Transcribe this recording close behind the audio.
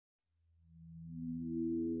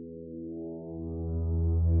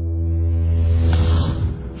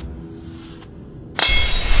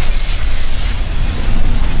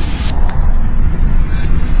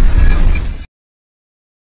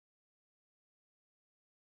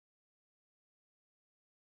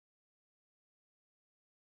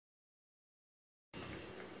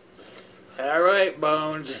Alright,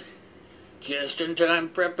 Bones. Just in time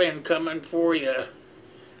prepping coming for you.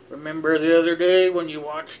 Remember the other day when I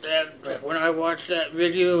watched that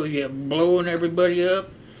video, you blowing everybody up?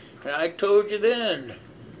 And I told you then,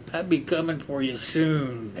 I'd be coming for you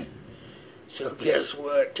soon. So guess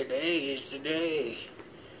what? Today is the day.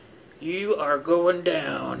 You are going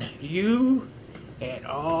down. You and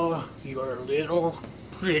all your little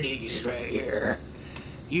pretties right here.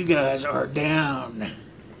 You guys are down.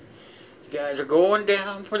 You guys are going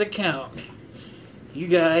down for the count. You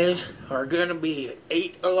guys are gonna be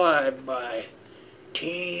ate alive by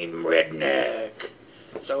Team Redneck.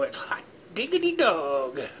 So it's hot diggity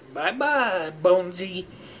dog. Bye-bye, Bonesy.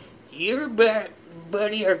 You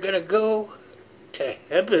buddy are gonna go to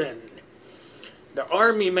heaven. The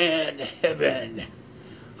army man heaven.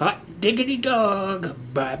 Hot diggity dog.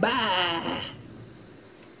 Bye-bye.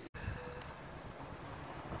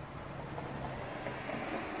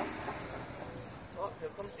 Oh, here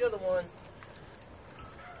comes the other one.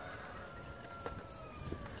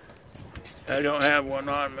 I don't have one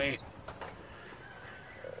on me.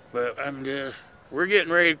 But we're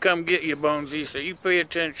getting ready to come get you, Bonesy, so you pay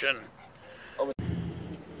attention.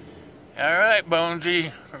 Alright,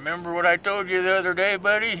 Bonesy, remember what I told you the other day,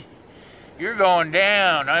 buddy? You're going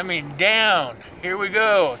down. I mean down. Here we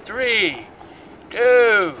go. 3, 2,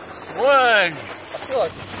 1.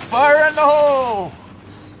 Fire in the hole!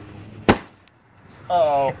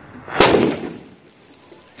 Uh-oh.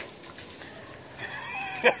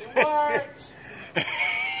 It works!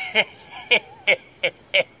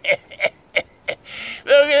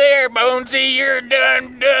 Look at there, Bonesy. You're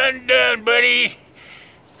done, buddy.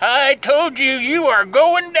 I told you you are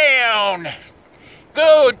going down.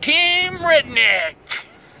 Go Team Redneck.